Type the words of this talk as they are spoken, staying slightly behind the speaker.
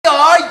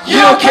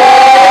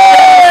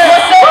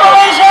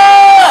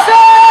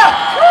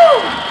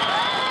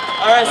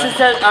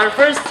our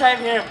first time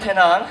here in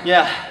Penang.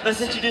 Yeah.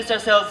 Let's introduce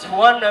ourselves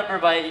one member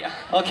by at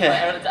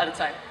a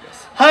time.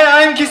 Yes.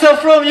 Hi, I'm Kisa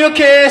from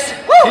UKIS.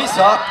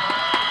 Kisa.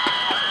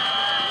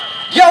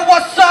 Yo,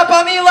 what's up?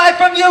 I'm Eli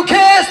from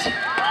UKIS.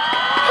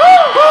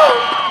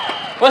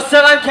 What's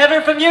up? I'm Kevin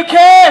from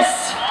UKIS.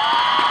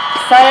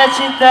 Saya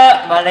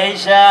Cinta,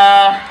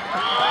 Malaysia.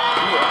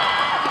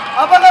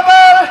 Apa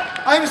kabar?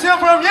 I'm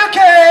Sil from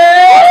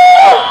UKIS.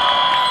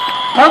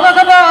 Apa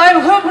kabar?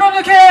 I'm Hu from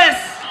UKIS.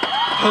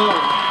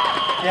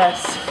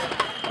 Yes.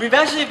 We've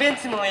actually been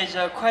to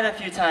Malaysia quite a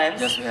few times.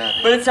 Yes, we have.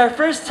 But it's our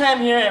first time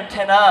here in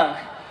Penang.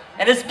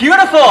 And it's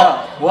beautiful!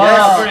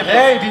 Wow, yes,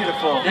 very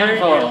beautiful. Very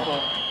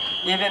beautiful.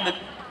 Even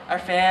our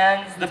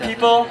fans, the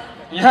people.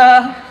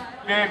 Yeah,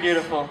 very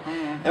beautiful.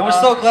 And we're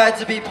so glad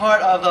to be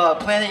part of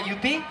the Planet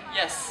Eupe.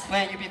 Yes.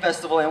 Planet Eupe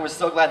Festival, and we're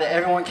so glad that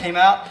everyone came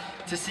out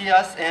to see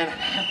us and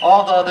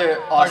all the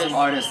other awesome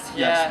artists.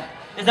 Yeah.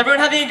 Is everyone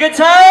having a good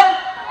time?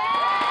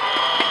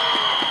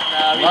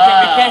 No, we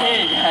can't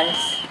hear you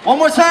guys. One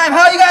more time,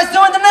 how are you guys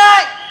doing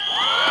tonight?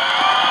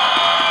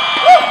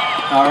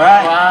 All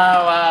right.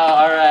 Wow, wow.